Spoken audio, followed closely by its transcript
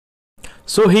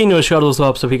ही नमस्कार दोस्तों,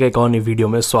 आप सभी का एक और नई वीडियो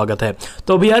में स्वागत है।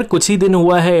 तो अभी यार कुछ ही दिन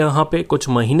हुआ है, यहाँ पे कुछ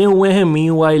महीने हुए हैं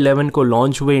MIUI 11 को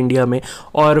लॉन्च हुए इंडिया में,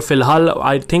 और फिलहाल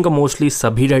आई थिंक मोस्टली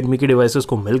सभी रेडमी के डिवाइसेस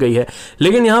को मिल गई है।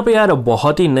 लेकिन यहाँ पे यार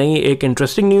बहुत ही नई एक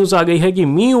इंटरेस्टिंग न्यूज़ आ गई है कि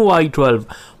MIUI 12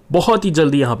 बहुत ही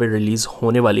जल्दी यहाँ पे रिलीज़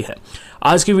होने वाली है।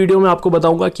 आज की वीडियो में आपको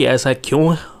बताऊँगा कि ऐसा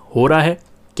क्यों हो रहा है,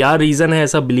 क्या रीज़न है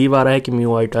ऐसा बिलीव आ रहा है कि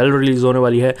MIUI 12 रिलीज़ होने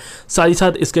वाली है। साथ ही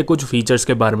साथ इसके कुछ फीचर्स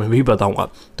के बारे में भी बताऊंगा,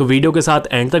 तो वीडियो के साथ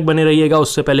एंड तक बने रहिएगा।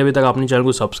 उससे पहले अभी तक आपने चैनल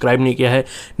को सब्सक्राइब नहीं किया है,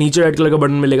 नीचे रेड कलर का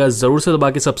बटन मिलेगा, ज़रूर से दबा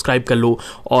के सब्सक्राइब कर लो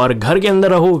और घर के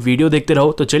अंदर रहो, वीडियो देखते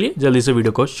रहो। तो चलिए जल्दी से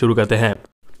वीडियो को शुरू करते हैं।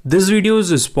 This video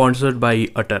is sponsored by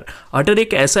अटर। अटर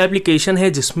एक ऐसा एप्लीकेशन है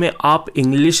जिसमें आप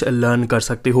इंग्लिश लर्न कर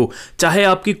सकते हो, चाहे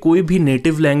आपकी कोई भी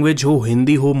नेटिव लैंग्वेज हो,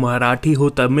 हिंदी हो, मराठी हो,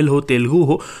 तमिल हो, तेलुगु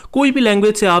हो, कोई भी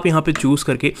लैंग्वेज से आप यहाँ पे चूज़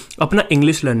करके अपना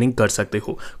इंग्लिश लर्निंग कर सकते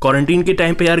हो। क्वारंटीन के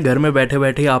टाइम पे यार घर में बैठे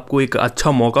बैठे आपको एक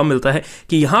अच्छा मौका मिलता है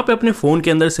कि यहाँ पे अपने फ़ोन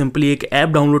के अंदर सिंपली एक ऐप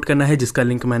डाउनलोड करना है, जिसका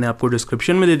लिंक मैंने आपको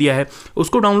डिस्क्रिप्शन में दे दिया है।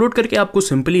 उसको डाउनलोड करके आपको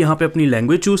सिंपली यहाँ पे अपनी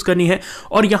लैंग्वेज चूज़ करनी है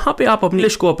और यहाँ पे आप अपने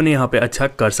इंग्लिश को अपने यहाँ पे अच्छा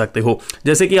कर सकते हो।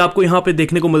 जैसे कि आपको यहाँ पे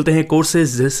देखने को मिलते हैं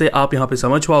कोर्सेज, जिससे आप यहाँ पे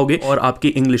समझ पाओगे और आपकी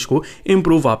इंग्लिश को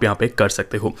इंप्रूव आप यहाँ पे कर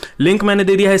सकते हो। लिंक मैंने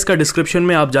दे दिया है इसका डिस्क्रिप्शन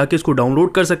में, आप जाके इसको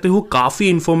डाउनलोड कर सकते हो। काफी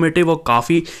इंफॉर्मेटिव और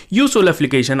काफी यूजफुल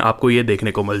एप्लीकेशन आपको ये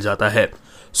देखने को मिल जाता है।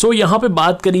 यहाँ पे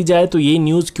बात करी जाए तो ये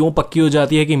न्यूज़ क्यों पक्की हो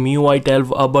जाती है कि MIUI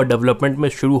 12 अब डेवलपमेंट में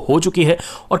शुरू हो चुकी है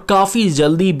और काफ़ी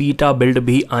जल्दी बीटा बिल्ड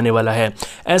भी आने वाला है।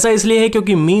 ऐसा इसलिए है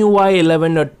क्योंकि MIUI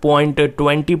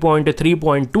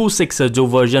 11.20.3.26 जो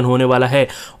वर्जन होने वाला है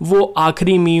वो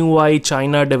आखिरी MIUI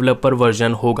चाइना डेवलपर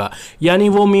वर्जन होगा, यानी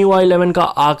वो MIUI 11 का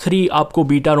आखिरी आपको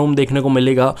बीटा रोम देखने को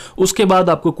मिलेगा। उसके बाद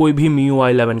आपको कोई भी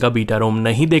MIUI 11 का बीटा रोम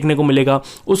नहीं देखने को मिलेगा,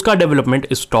 उसका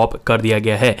डेवलपमेंट स्टॉप कर दिया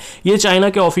गया है। ये चाइना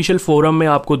के ऑफिशियल फोरम में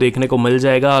आपको देखने को मिल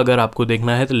जाएगा। अगर आपको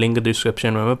देखना है तो लिंक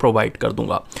डिस्क्रिप्शन में मैं प्रोवाइड कर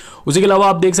दूंगा। उसी के अलावा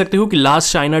आप देख सकते हो कि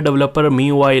लास्ट चाइना डेवलपर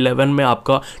MIUI 11 में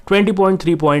आपका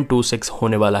 20.3.26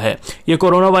 होने वाला है। ये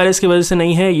कोरोना वायरस की वजह से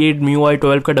नहीं है, ये MIUI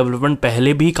 12 का डेवलपमेंट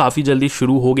पहले भी काफ़ी जल्दी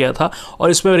शुरू हो गया था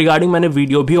और इसमें रिगार्डिंग मैंने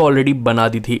वीडियो भी ऑलरेडी बना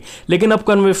दी थी। लेकिन अब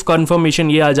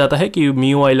कन्फर्मेशन ये आ जाता है कि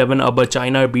MIUI 11 अब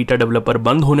चाइना बीटा डेवलपर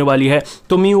बंद होने वाली है,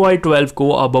 तो MIUI 12 को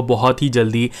अब बहुत ही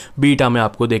जल्दी बीटा में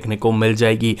आपको देखने को मिल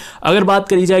जाएगी। अगर बात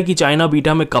करी जाए कि चाइना बीटा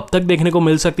में कब तक देखने को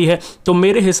मिल सकती है, तो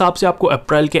मेरे हिसाब से आपको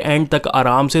अप्रैल के एंड तक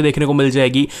आराम से देखने को मिल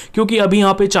जाएगी, क्योंकि अभी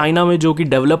यहाँ पे चाइना में जो कि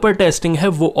डेवलपर टेस्टिंग है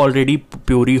वो ऑलरेडी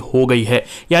पूरी हो गई है।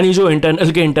 यानी जो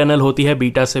इंटरनल होती है,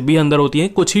 बीटा से भी अंदर होती है,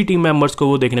 कुछ ही टीम मेंबर्स को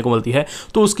वो देखने को मिलती है,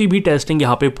 तो उसकी भी टेस्टिंग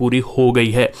यहाँ पे पूरी हो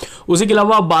गई है। उसी के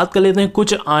अलावा आप बात कर लेते हैं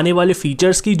कुछ आने वाले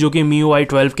फीचर्स की, जो कि MIUI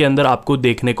 12 के अंदर आपको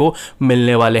देखने को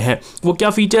मिलने वाले हैं। वो क्या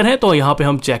फीचर है, तो यहाँ पे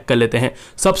हम चेक कर लेते हैं।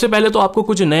 सबसे पहले तो आपको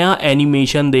कुछ नया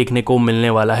एनिमेशन देखने को मिलने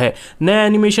वाला है। नया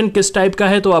एनिमेशन किस टाइप का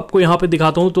है तो आपको यहाँ पे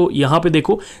दिखाता हूँ। तो यहाँ पे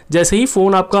देखो, जैसे ही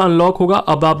फोन आपका अनलॉक होगा,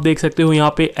 अब आप देख सकते हो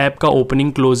यहाँ पे ऐप का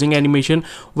ओपनिंग क्लोजिंग एनिमेशन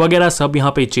वगैरह सब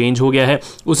यहाँ पे चेंज हो गया है।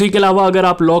 उसी के अलावा अगर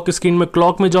आप लॉक स्क्रीन में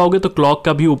क्लॉक में जाओगे तो क्लॉक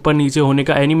का भी ऊपर नीचे होने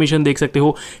का एनिमेशन देख सकते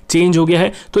हो, चेंज हो गया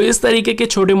है। तो इस तरीके के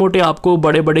छोटे मोटे आपको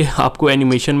बड़े बड़े आपको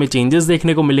एनिमेशन में चेंजेस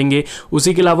देखने को मिलेंगे।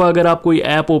 उसी के अलावा अगर आप कोई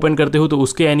ऐप ओपन करते हो तो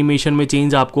उसके एनिमेशन में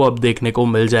चेंज आपको अब देखने को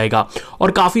मिल जाएगा,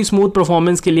 और काफ़ी स्मूथ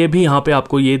परफॉर्मेंस के लिए भी यहाँ पे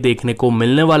आपको ये देखने को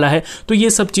मिलने वाला है। तो ये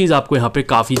सब चीज़ आपको यहाँ पे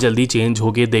काफ़ी जल्दी चेंज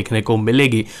होके देखने को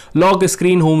मिलेगी। लॉक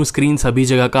स्क्रीन, होम स्क्रीन, सभी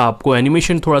जगह का आपको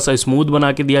एनिमेशन थोड़ा सा स्मूथ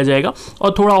बना के दिया जाएगा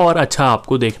और थोड़ा और अच्छा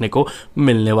आपको देखने को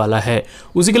मिलने वाला है।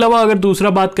 उसी के अलावा अगर दूसरा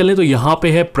बात कर लें तो यहाँ पे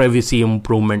है प्राइवेसी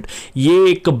इंप्रूवमेंट। ये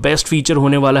एक बेस्ट फीचर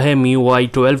होने वाला है MIUI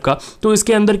 12 का। तो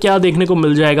इसके अंदर क्या देखने को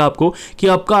मिल जाएगा आपको कि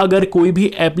आपका अगर कोई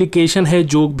भी एप्लीकेशन है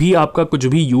जो भी आपका कुछ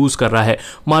भी यूज़ कर रहा है,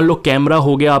 मान लो कैमरा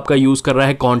हो गया आपका यूज़ कर रहा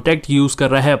है, कॉन्टैक्ट यूज़ कर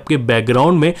रहा है आपके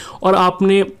बैकग्राउंड में, और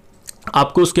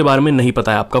आपको उसके बारे में नहीं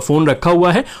पता है, आपका फ़ोन रखा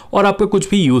हुआ है और आपका कुछ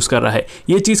भी यूज़ कर रहा है।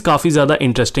 ये चीज़ काफ़ी ज़्यादा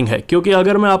इंटरेस्टिंग है, क्योंकि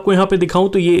अगर मैं आपको यहाँ पे दिखाऊं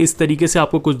तो ये इस तरीके से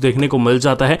आपको कुछ देखने को मिल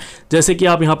जाता है। जैसे कि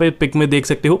आप यहाँ पे पिक में देख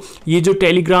सकते हो, ये जो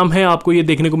टेलीग्राम है आपको ये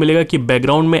देखने को मिलेगा कि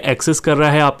बैकग्राउंड में एक्सेस कर रहा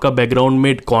है, आपका बैकग्राउंड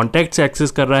में कॉन्टैक्ट्स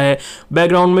एक्सेस कर रहा है,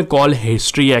 बैकग्राउंड में कॉल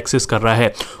हिस्ट्री एक्सेस कर रहा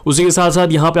है। उसी के साथ साथ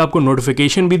यहाँ पर आपको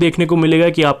नोटिफिकेशन भी देखने को मिलेगा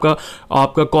कि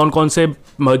आपका कौन कौन से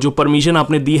जो परमिशन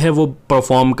आपने दी है वो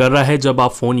परफॉर्म कर रहा है जब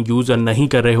आप फ़ोन यूज़ नहीं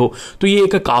कर रहे हो। तो ये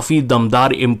एक काफ़ी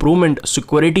दमदार इंप्रूवमेंट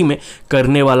सिक्योरिटी में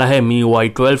करने वाला है MIUI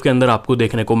 12 के अंदर आपको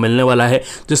देखने को मिलने वाला है,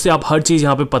 जिससे आप हर चीज़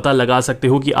यहाँ पे पता लगा सकते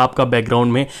हो कि आपका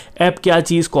बैकग्राउंड में ऐप क्या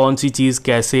चीज़, कौन सी चीज़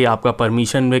कैसे आपका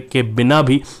परमिशन के बिना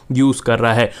भी यूज़ कर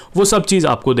रहा है, वो सब चीज़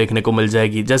आपको देखने को मिल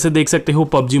जाएगी। जैसे देख सकते हो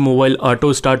PUBG मोबाइल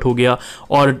ऑटो स्टार्ट हो गया,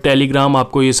 और टेलीग्राम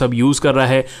आपको ये सब यूज़ कर रहा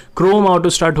है, क्रोम ऑटो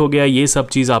स्टार्ट हो गया, ये सब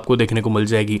चीज़ आपको देखने को मिल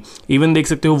जाएगी। इवन देख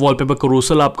सकते हो वॉलपेपर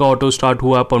क्रोसल आपका ऑटो स्टार्ट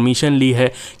हुआ, परमिशन ली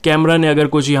है, कैमरा ने अगर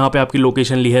कुछ यहाँ पे आपकी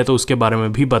लोकेशन ली है तो उसके बारे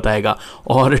में भी बताएगा।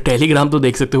 और टेलीग्राम तो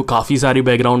देख सकते हो काफ़ी सारी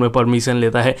बैकग्राउंड में परमिशन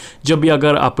लेता है, जब भी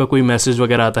अगर आपका कोई मैसेज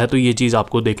वगैरह आता है तो ये चीज़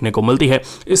आपको देखने को मिलती है।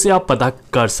 इससे आप पता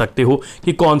कर सकते हो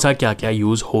कि कौन सा क्या क्या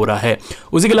यूज़ हो रहा है।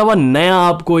 उसी के अलावा नया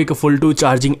आपको एक फुल टू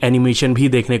चार्जिंग एनिमेशन भी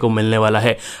देखने को मिलने वाला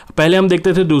है। पहले हम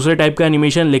देखते थे दूसरे टाइप का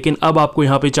एनिमेशन, लेकिन अब आपको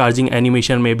यहाँ पे चार्जिंग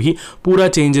एनिमेशन में भी पूरा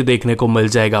चेंज देखने को मिल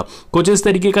जाएगा। कुछ इस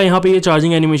तरीके का यहाँ पे ये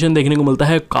चार्जिंग एनिमेशन देखने को मिलता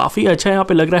है, काफ़ी अच्छा यहाँ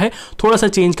पे लग रहा है। थोड़ा सा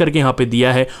चेंज करके यहाँ पे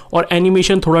दिया है और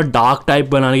एनिमेशन थोड़ा डार्क टाइप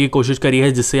बनाने की कोशिश करी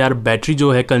है, जिससे यार बैटरी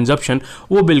जो है कंजप्शन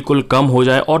वो बिल्कुल कम हो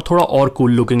जाए और थोड़ा और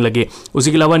कूल लुकिंग लगे।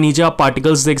 उसके अलावा नीचे आप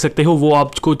पार्टिकल्स देख सकते हो, वो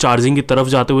आपको चार्जिंग की तरफ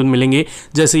जाते हुए मिलेंगे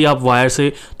जैसे ही आप वायर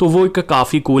से, तो वो एक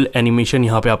काफ़ी कूल एनिमेशन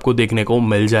यहाँ पे आपको देखने को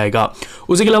मिल जाएगा।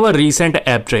 उसके अलावा रीसेंट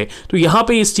ऐप ट्रे, तो यहाँ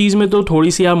पे इस चीज़ में तो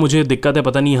थोड़ी सी यार मुझे दिक्कत है,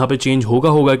 पता नहीं यहाँ पे चेंज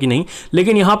होगा कि नहीं,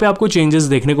 लेकिन यहाँ पे आपको चेंजेस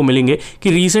देखने को मिलेंगे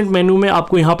कि रीसेंट मेनू में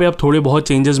आपको यहाँ पे आप थोड़े बहुत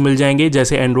चेंजेस मिल जाएंगे।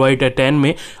 जैसे एंड्रॉइड 10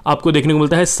 में आपको देखने को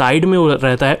मिलता है साइड में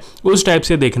रहता है, उस टाइप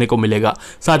से देखने को मिलेगा।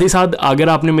 साथ ही साथ अगर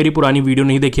आपने मेरी पुरानी वीडियो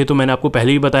नहीं देखी है तो मैंने आपको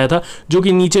पहले ही बताया था, जो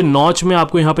कि नीचे नॉच में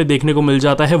आपको यहाँ पे देखने को मिल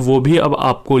जाता है, वो भी अब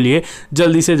आपको लिए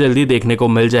जल्दी से जल्दी देखने को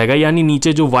मिल जाएगा। यानी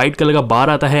नीचे जो व्हाइट कलर का बार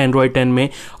आता है एंड्रॉइड 10 में,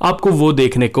 आपको वो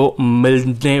देखने को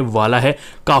मिलने वाला है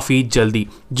काफ़ी जल्दी।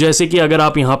 जैसे कि अगर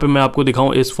आप यहाँ पे मैं आपको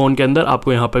दिखाऊं, इस फ़ोन के अंदर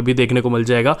आपको यहाँ पे भी देखने को मिल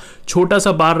जाएगा, छोटा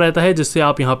सा बार रहता है जिससे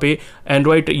आप यहाँ पे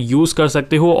एंड्रॉइड यूज़ कर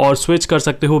सकते हो और स्विच कर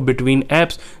सकते हो बिटवीन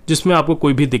ऐप्स, जिसमें आपको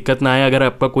कोई भी दिक्कत ना आए। अगर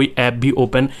आपका कोई ऐप भी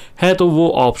ओपन है तो वो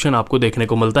ऑप्शन आपको देखने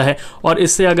को मिलता है। और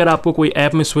इससे अगर आपको कोई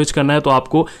ऐप में स्विच करना है तो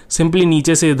आपको सिंपली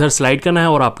नीचे से इधर स्लाइड करना है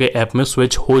और आपके ऐप में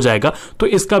स्विच हो जाएगा। तो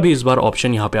इसका भी इस बार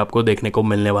ऑप्शन यहाँ पे आपको देखने को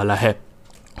मिलने वाला है।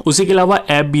 उसी के अलावा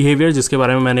ऐप बिहेवियर, जिसके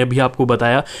बारे में मैंने अभी आपको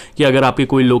बताया कि अगर आपकी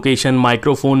कोई लोकेशन,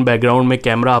 माइक्रोफोन, बैकग्राउंड में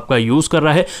कैमरा आपका यूज़ कर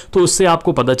रहा है तो उससे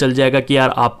आपको पता चल जाएगा कि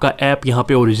यार आपका ऐप यहाँ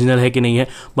पे ओरिजिनल है कि नहीं है,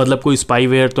 मतलब कोई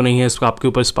स्पाईवेयर तो नहीं है, इसको आपके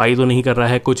ऊपर स्पाई तो नहीं कर रहा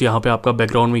है, कुछ यहाँ पे आपका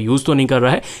बैकग्राउंड में यूज़ तो नहीं कर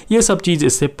रहा है, ये सब चीज़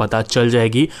इससे पता चल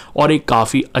जाएगी और एक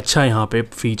काफ़ी अच्छा यहाँ पे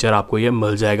फीचर आपको ये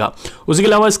मिल जाएगा। उसके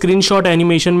अलावा स्क्रीनशॉट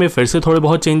एनिमेशन में फिर से थोड़े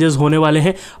बहुत चेंजेस होने वाले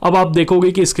हैं। अब आप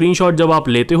देखोगे कि स्क्रीनशॉट जब आप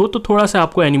लेते हो तो थोड़ा सा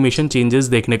आपको एनिमेशन चेंजेस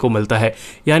देखने को मिलता है।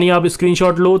 यानी आप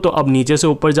स्क्रीनशॉट लो तो अब नीचे से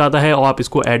ऊपर जाता है और आप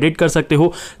इसको एडिट कर सकते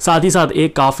हो। साथ ही साथ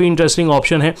एक काफ़ी इंटरेस्टिंग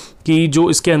ऑप्शन है कि जो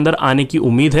इसके अंदर आने की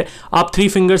उम्मीद है, आप 3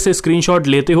 फिंगर से स्क्रीनशॉट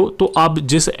लेते हो तो आप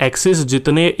जिस एक्सिस,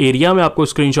 जितने एरिया में आपको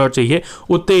स्क्रीनशॉट चाहिए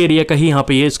उतने एरिया का ही यहाँ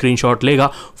पे ये स्क्रीनशॉट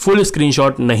लेगा, फुल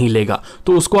स्क्रीनशॉट नहीं लेगा।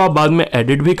 तो उसको आप बाद में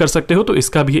एडिट भी कर सकते हो। तो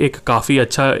इसका भी एक काफ़ी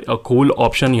अच्छा कूल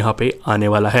ऑप्शन यहाँ पे आने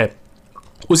वाला है।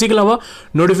 उसी के अलावा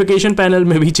नोटिफिकेशन पैनल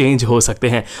में भी चेंज हो सकते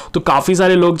हैं। तो काफ़ी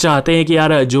सारे लोग चाहते हैं कि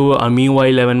यार जो MIUI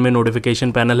 11 में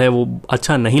नोटिफिकेशन पैनल है वो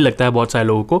अच्छा नहीं लगता है बहुत सारे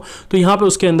लोगों को, तो यहाँ पे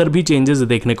उसके अंदर भी चेंजेस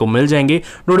देखने को मिल जाएंगे।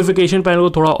 नोटिफिकेशन पैनल को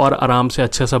थोड़ा और आराम से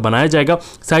अच्छा सा बनाया जाएगा।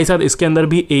 साथ ही साथ इसके अंदर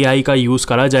भी AI का यूज़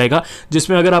करा जाएगा,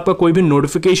 जिसमें अगर आपका कोई भी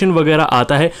नोटिफिकेशन वगैरह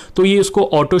आता है तो ये इसको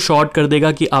ऑटो शॉर्ट कर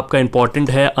देगा कि आपका इंपॉर्टेंट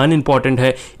है, अनइम्पॉर्टेंट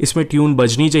है, इसमें ट्यून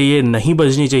बजनी चाहिए, नहीं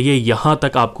बजनी चाहिए, यहाँ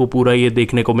तक आपको पूरा ये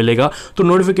देखने को मिलेगा। तो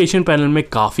नोटिफिकेशन पैनल में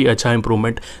काफ़ी अच्छा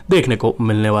इंप्रूवमेंट देखने को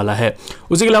मिलने वाला है।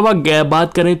 उसके अलावा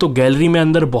बात करें तो गैलरी में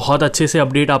अंदर बहुत अच्छे से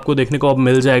अपडेट आपको देखने को अब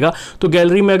मिल जाएगा। तो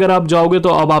गैलरी में अगर आप जाओगे तो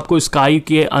अब आपको स्काई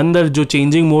के अंदर जो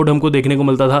चेंजिंग मोड हमको देखने को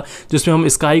मिलता था, जिसमें हम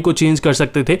स्काई को चेंज कर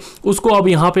सकते थे, उसको अब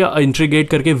यहाँ पे इंटीग्रेट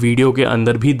करके वीडियो के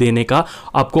अंदर भी देने का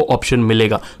आपको ऑप्शन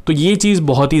मिलेगा। तो ये चीज़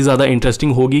बहुत ही ज़्यादा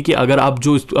इंटरेस्टिंग होगी कि अगर आप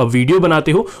जो वीडियो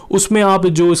बनाते हो उसमें आप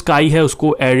जो स्काई है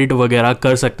उसको एडिट वगैरह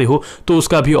कर सकते हो, तो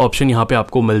उसका भी ऑप्शन यहाँ पे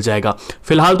आपको मिल जाएगा।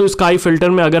 फिलहाल तो स्काई फिल्टर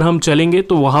में अगर हम चलेंगे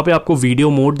तो वहाँ पे आपको वीडियो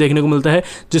मोड देखने को मिलता है,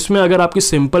 जिसमें अगर आपकी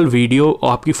सिंपल वीडियो,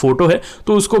 आपकी फ़ोटो है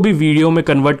तो उसको भी वीडियो में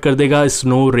कन्वर्ट कर देगा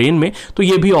स्नो रेन में। तो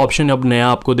ये भी ऑप्शन अब नया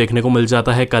आपको देखने को मिल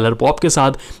जाता है कलर पॉप के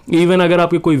साथ। इवन अगर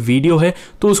आपकी कोई वीडियो है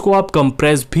तो उसको आप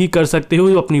कंप्रेस भी कर सकते हो,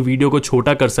 अपनी वीडियो को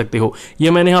छोटा कर सकते हो।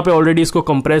 ये मैंने यहाँ पे ऑलरेडी इसको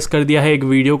कंप्रेस कर दिया है एक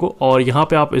वीडियो को, और यहाँ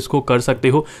पे आप इसको कर सकते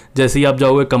हो। जैसे ही आप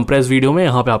जाओगे कंप्रेस वीडियो में,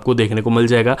 यहाँ पे आपको देखने को मिल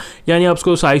जाएगा। यानी आप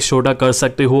उसको साइज छोटा कर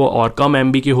सकते हो और कम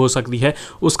MB की हो सकती है,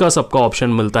 उसका सबका ऑप्शन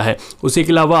मिलता है। उसी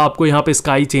के अलावा आपको यहाँ पे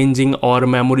स्काई चेंजिंग और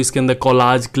मेमोरीज के अंदर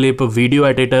कोलाज, क्लिप, वीडियो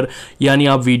एडिटर, यानी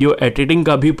आप वीडियो एडिटिंग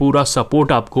का भी पूरा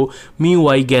सपोर्ट आपको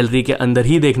MIUI गैलरी के अंदर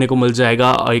ही देखने को मिल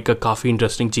जाएगा। एक काफ़ी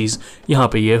इंटरेस्टिंग चीज़ यहाँ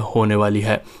पे ये होने वाली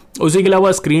है। उसी के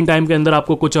अलावा स्क्रीन टाइम के अंदर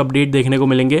आपको कुछ अपडेट देखने को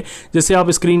मिलेंगे, जैसे आप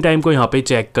स्क्रीन टाइम को यहाँ पे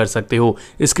चेक कर सकते हो।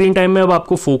 स्क्रीन टाइम में अब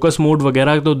आपको फोकस मोड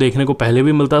वगैरह तो देखने को पहले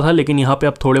भी मिलता था, लेकिन यहाँ पे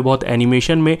अब थोड़े बहुत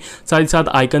एनिमेशन में, साथ ही साथ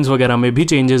आइकन्स वगैरह में भी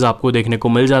चेंजेस आपको देखने को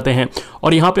मिल जाते हैं।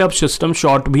 और यहाँ पे आप सिस्टम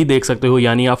शॉट भी देख सकते हो,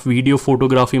 यानी आप वीडियो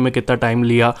फोटोग्राफी में कितना टाइम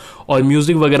लिया और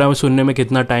म्यूजिक वगैरह में सुनने में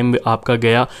कितना टाइम आपका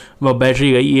गया, वह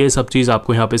बैटरी गई, ये सब चीज़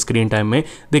आपको यहाँ पे स्क्रीन टाइम में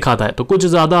दिखाता है। तो कुछ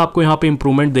ज़्यादा आपको यहाँ पे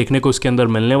इंप्रूवमेंट देखने को इसके अंदर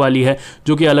मिलने वाली है,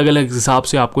 जो कि अलग अलग हिसाब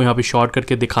से आपको यहाँ पे शॉर्ट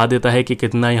करके दिखा देता है कि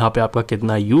कितना यहाँ पे आपका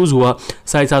कितना यूज़ हुआ।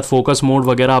 साथ ही साथ फोकस मोड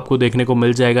वगैरह आपको देखने को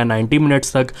मिल जाएगा 90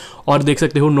 मिनट्स तक। और देख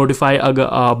सकते हो नोटिफाई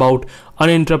अबाउट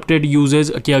अनइंटरप्टेड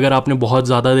यूजेज, कि अगर आपने बहुत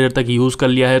ज़्यादा देर तक यूज़ कर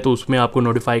लिया है तो उसमें आपको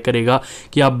नोटिफाई करेगा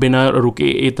कि आप बिना रुके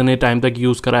इतने टाइम तक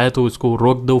यूज़ करा है तो इसको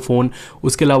रोक दो फ़ोन।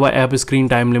 उसके अलावा ऐप स्क्रीन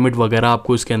टाइम लिमिट वगैरह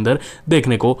आपको इसके अंदर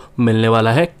देखने को मिलने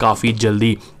वाला है काफ़ी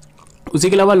जल्दी। उसी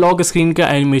के अलावा लॉक स्क्रीन का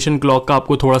एनिमेशन क्लॉक का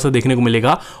आपको थोड़ा सा देखने को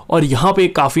मिलेगा। और यहाँ पे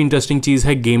एक काफ़ी इंटरेस्टिंग चीज़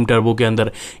है गेम टर्बो के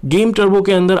अंदर। गेम टर्बो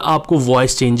के अंदर आपको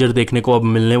वॉइस चेंजर देखने को अब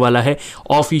मिलने वाला है।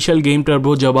 ऑफिशियल गेम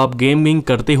टर्बो जब आप गेमिंग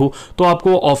करते हो तो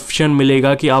आपको ऑप्शन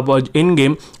मिलेगा कि आप इन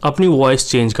गेम अपनी वॉइस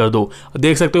चेंज कर दो।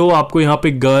 देख सकते हो आपको यहाँ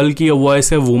पे गर्ल की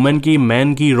वॉइस है, वुमेन की,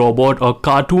 मैन की, रोबोट और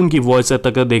कार्टून की वॉइस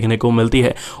तक देखने को मिलती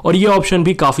है। और ये ऑप्शन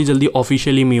भी काफ़ी जल्दी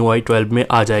ऑफिशियली MIUI 12 में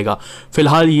आ जाएगा।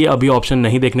 फिलहाल ये अभी ऑप्शन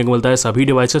नहीं देखने को मिलता है सभी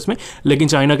डिवाइसेस में, लेकिन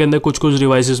चाइना के अंदर कुछ कुछ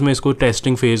डिवाइसेस में इसको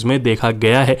टेस्टिंग फेज में देखा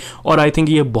गया है। और आई थिंक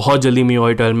ये बहुत जल्दी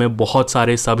MIUI 12 में बहुत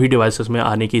सारे सभी डिवाइसेस में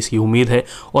आने की इसकी उम्मीद है।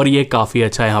 और ये काफ़ी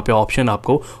अच्छा यहाँ पे ऑप्शन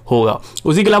आपको होगा।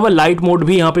 उसी के अलावा लाइट मोड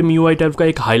भी यहाँ पे MIUI 12 का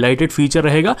एक हाईलाइटेड फीचर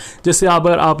रहेगा, जिससे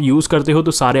अगर आप यूज़ करते हो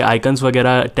तो सारे आइकन्स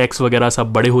वगैरह, टेक्स्ट वगैरह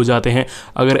सब बड़े हो जाते हैं।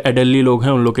 अगर एडल्टली लोग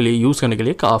हैं उन लोग के लिए यूज़ करने के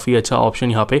लिए काफ़ी अच्छा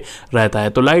ऑप्शन यहाँ पे रहता है।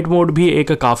 तो लाइट मोड भी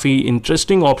एक काफ़ी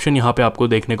इंटरेस्टिंग ऑप्शन यहाँ पे आपको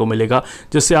देखने को मिलेगा,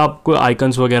 जिससे आपको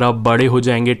आइकन्स वगैरह बड़े हो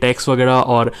जाएंगे, टेक्स्ट वगैरह,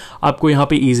 और आपको यहाँ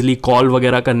पे इजीली कॉल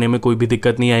वगैरह करने में कोई भी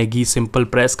दिक्कत नहीं आएगी। सिंपल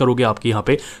प्रेस करोगे आपकी यहाँ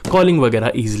पे कॉलिंग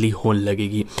वगैरह इजीली होने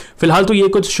लगेगी। फिलहाल तो ये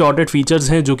कुछ शॉर्टेड फीचर्स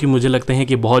हैं जो कि मुझे लगते हैं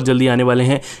कि बहुत जल्दी आने वाले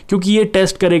हैं, क्योंकि ये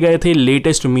टेस्ट करे गए थे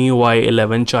लेटेस्ट MIUI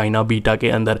 11 चाइना बीटा के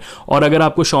अंदर। और अगर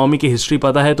आपको Xiaomi की हिस्ट्री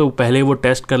पता है तो पहले वो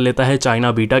टेस्ट कर लेता है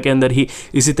चाइना बीटा के अंदर ही।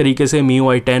 इसी तरीके से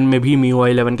MIUI 10 में भी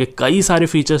MIUI 11 के कई सारे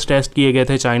फीचर्स टेस्ट किए गए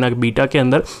थे चाइना बीटा के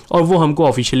अंदर, और वो हमको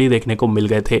ऑफिशियली देखने को मिल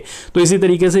गए थे। तो इसी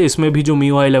तरीके से इसमें भी जो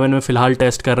MIUI 11 में फिलहाल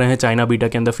टेस्ट कर रहे हैं चाइना बीटा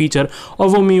के अंदर फीचर, और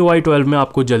वो MIUI 12 में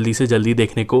आपको जल्दी से जल्दी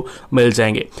देखने को मिल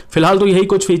जाएंगे। फिलहाल तो यही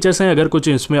कुछ फीचर्स हैं। अगर कुछ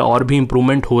इसमें और भी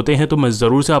इंप्रूवमेंट होते हैं तो मैं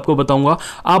ज़रूर से आपको बताऊंगा।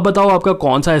 आप बताओ आपका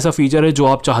कौन सा ऐसा फीचर है जो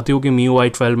आप चाहते हो कि MIUI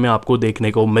 12 में आपको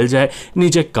देखने को मिल जाए,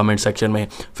 नीचे कमेंट सेक्शन में।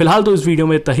 फिलहाल तो इस वीडियो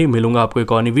में इतना ही, मिलूंगा आपको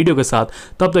एक और नई वीडियो के साथ।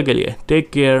 तब तक के लिए take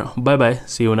care, bye bye,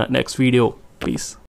 C you in next video, piece.